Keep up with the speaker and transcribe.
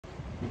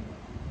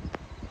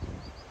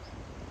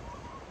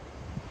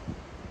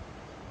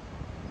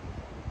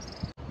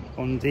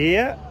Bon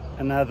dia,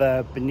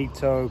 another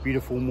bonito,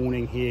 beautiful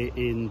morning here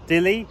in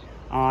Dili.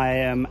 I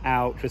am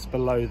out just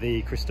below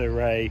the Cristo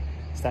Rei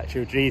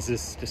statue of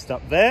Jesus, just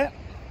up there.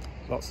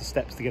 Lots of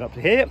steps to get up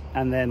to here,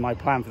 and then my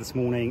plan for this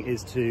morning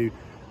is to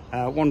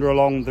wander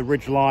along the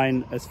ridge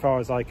line as far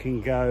as I can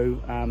go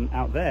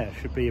out there.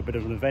 Should be a bit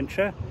of an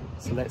adventure,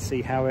 so let's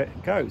see how it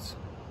goes.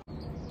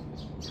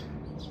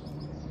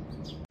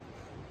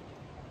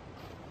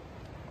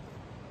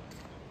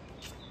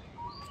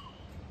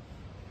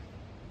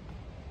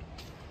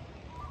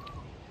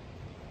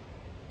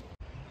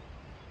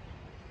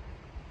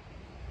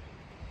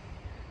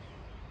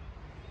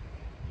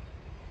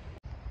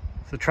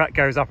 The track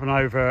goes up and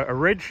over a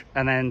ridge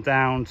and then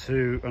down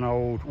to an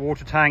old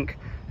water tank,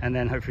 and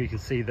then hopefully you can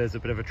see there's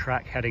a bit of a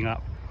track heading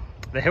up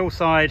the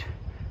hillside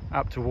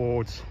up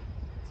towards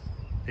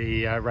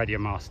the radio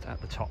mast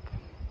at the top.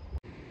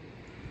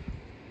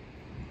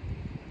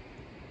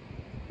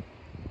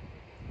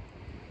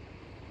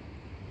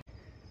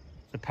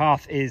 The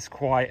path is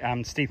quite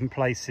steep in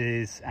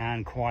places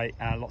and quite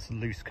lots of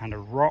loose kind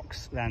of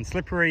rocks and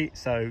slippery,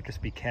 so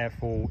just be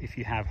careful. If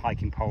you have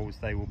hiking poles,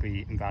 they will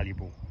be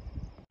invaluable.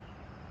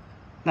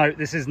 No,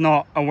 this is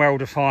not a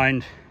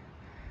well-defined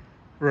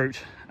route.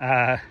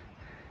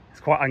 It's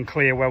quite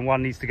unclear where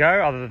one needs to go,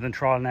 other than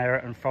trial and error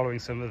and following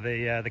some of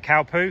the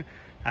cow poo.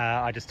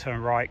 I just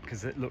turned right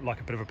because it looked like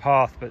a bit of a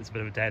path, but it's a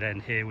bit of a dead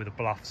end here with a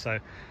bluff, so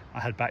I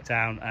head back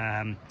down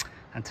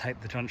and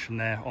take the junction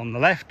there on the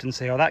left and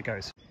see how that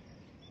goes.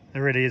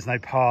 There really is no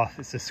path,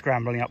 it's just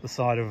scrambling up the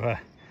side of a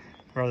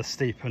rather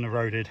steep and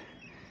eroded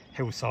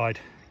hillside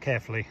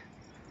carefully.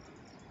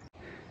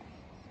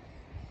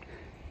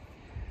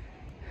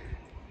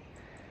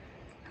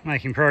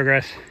 Making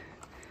progress.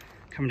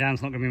 Coming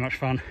down's not going to be much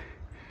fun.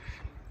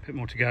 A bit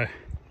more to go.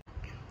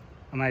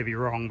 I may be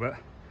wrong, but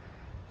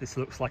this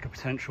looks like a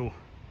potential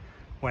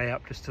way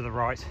up just to the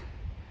right,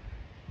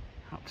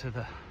 up to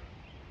the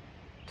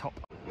top.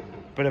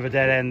 Bit of a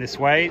dead end this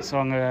way, so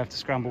I'm going to have to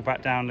scramble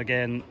back down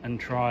again and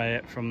try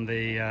it from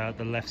the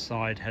left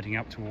side, heading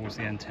up towards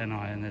the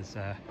antennae, and there's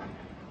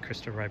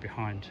Cristo Rei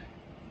behind.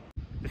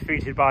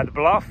 Defeated by the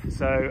bluff,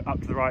 so up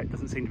to the right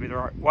doesn't seem to be the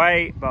right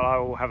way, but I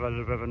will have a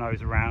little bit of a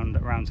nose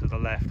around to the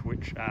left,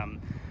 which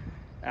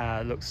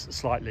looks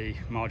slightly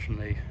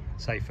marginally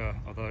safer,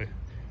 although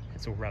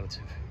it's all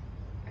relative.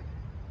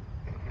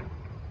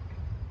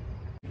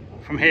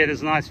 From here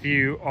there's a nice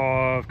view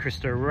of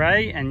Cristo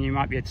Rei, and you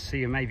might be able to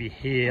see and maybe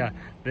hear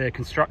the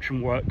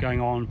construction work going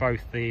on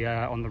both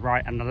on the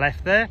right and the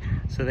left there.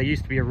 So there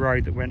used to be a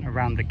road that went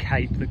around the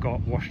cape that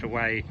got washed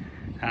away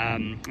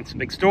in some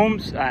big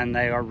storms, and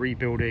they are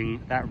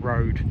rebuilding that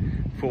road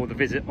for the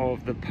visit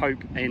of the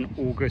Pope in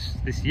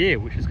August this year,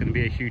 which is going to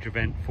be a huge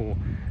event for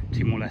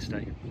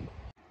Timor-Leste.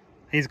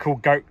 These are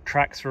called goat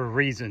tracks for a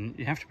reason.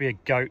 You have to be a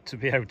goat to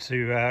be able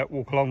to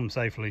walk along them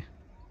safely.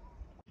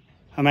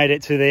 I made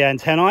it to the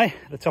antennae,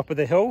 the top of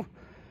the hill,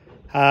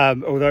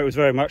 although it was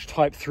very much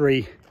type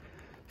 3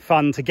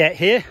 fun to get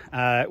here.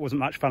 It wasn't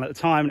much fun at the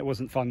time, and it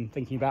wasn't fun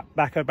thinking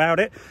back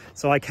about it.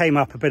 So I came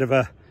up a bit of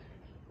a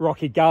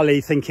rocky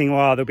gully thinking,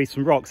 well, there'll be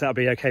some rocks, that'll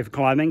be okay for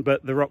climbing,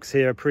 but the rocks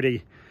here are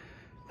pretty,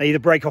 they either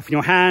break off in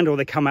your hand or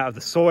they come out of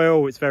the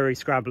soil. It's very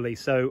scrabbly,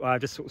 so I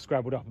just sort of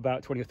scrabbled up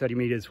about 20 or 30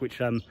 meters,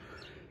 which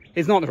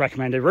is not the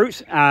recommended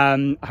route.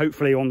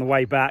 Hopefully on the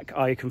way back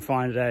I can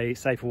find a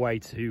safer way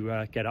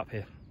to get up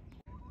here.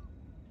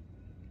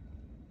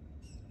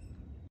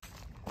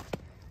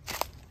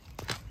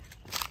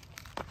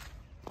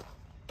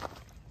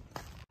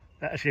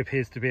 That actually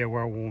appears to be a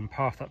well-worn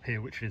path up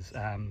here, which is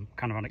kind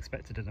of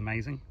unexpected and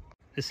amazing.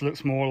 This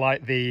looks more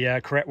like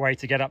the correct way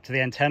to get up to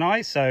the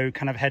antennae, so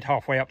kind of head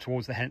halfway up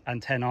towards the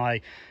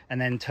antennae and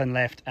then turn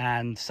left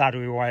and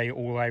saddle your way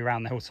all the way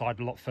around the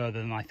hillside, a lot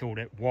further than I thought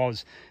it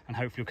was, and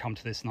hopefully you'll come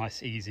to this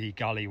nice easy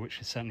gully,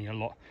 which is certainly a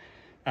lot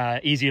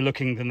easier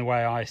looking than the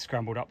way I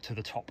scrambled up to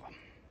the top.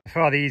 By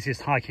far the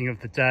easiest hiking of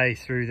the day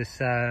through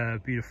this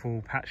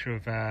beautiful patch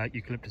of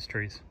eucalyptus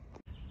trees.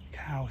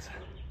 Cows.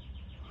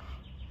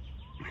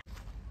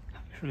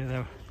 Hopefully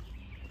they'll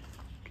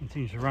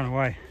continue to run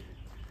away.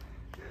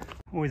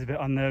 Always a bit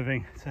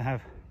unnerving to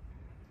have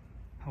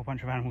a whole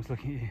bunch of animals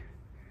looking at you.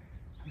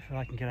 Hopefully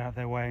I can get out of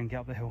their way and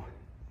get up the hill.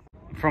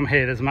 From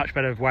here there's a much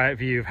better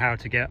view of how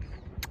to get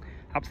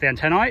up to the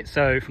antennae.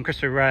 So from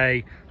Cristo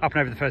Rei up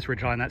and over the first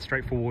ridgeline, that's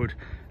straightforward,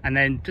 and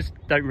then just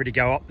don't really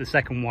go up the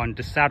second one,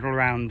 just saddle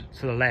around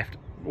to the left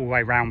all the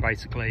way around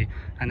basically,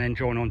 and then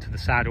join onto the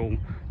saddle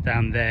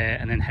down there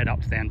and then head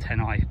up to the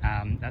antennae.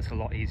 That's a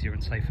lot easier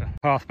and safer.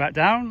 Path back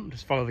down,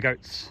 just follow the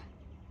goats.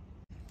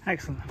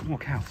 Excellent, more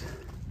cows.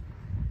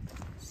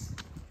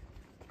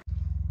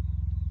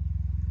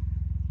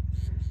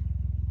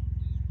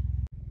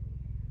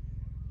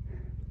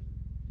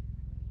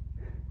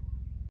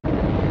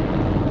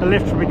 The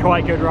lift will be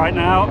quite good right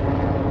now,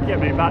 get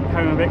me back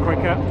home a bit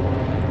quicker.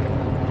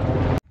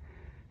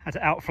 Had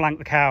to outflank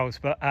the cows,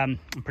 but I'm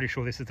pretty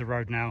sure this is the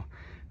road now,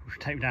 which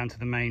will take me down to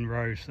the main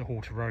road, the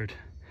Halter Road,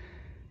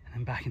 and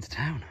then back into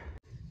town.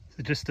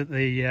 So just at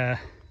the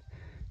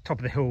top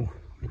of the hill,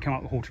 when you come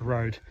up the Halter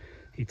Road,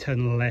 you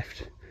turn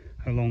left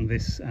along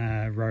this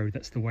road.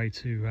 That's the way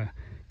to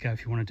go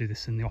if you want to do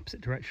this in the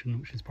opposite direction,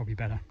 which is probably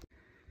better.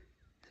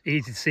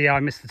 Easy to see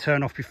I missed the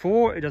turn off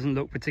before. It doesn't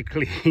look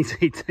particularly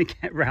easy to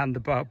get around the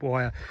barbed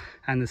wire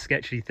and the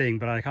sketchy thing,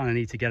 but I kind of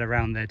need to get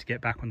around there to get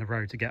back on the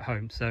road to get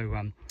home. So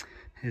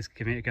here's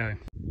giving it a go.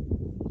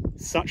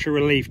 Such a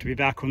relief to be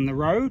back on the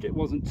road. It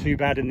wasn't too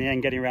bad in the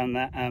end getting around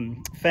that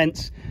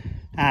fence.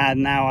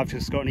 And now I've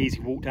just got an easy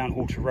walk down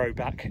Halter Road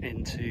back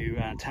into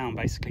town,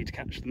 basically, to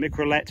catch the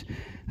microlet.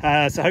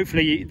 So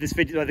hopefully this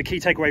video, the key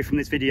takeaway from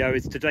this video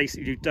is today, so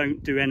you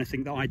don't do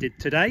anything that I did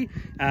today,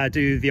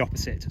 do the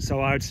opposite. So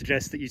I would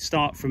suggest that you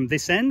start from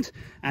this end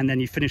and then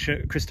you finish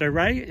at Cristo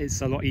Rei.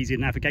 It's a lot easier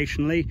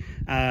navigationally.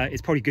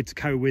 It's probably good to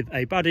go with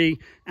a buddy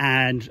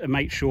and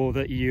make sure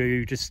that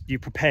you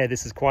prepare.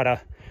 This as quite a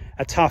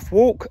tough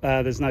walk.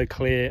 There's no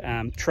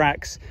clear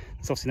tracks.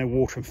 There's obviously no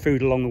water and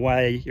food along the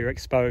way. You're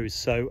exposed,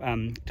 so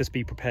just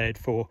be prepared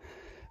for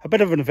a bit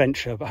of an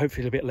adventure, but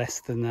hopefully a bit less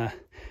than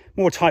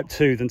more type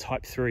 2 than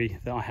type 3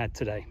 that I had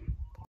today.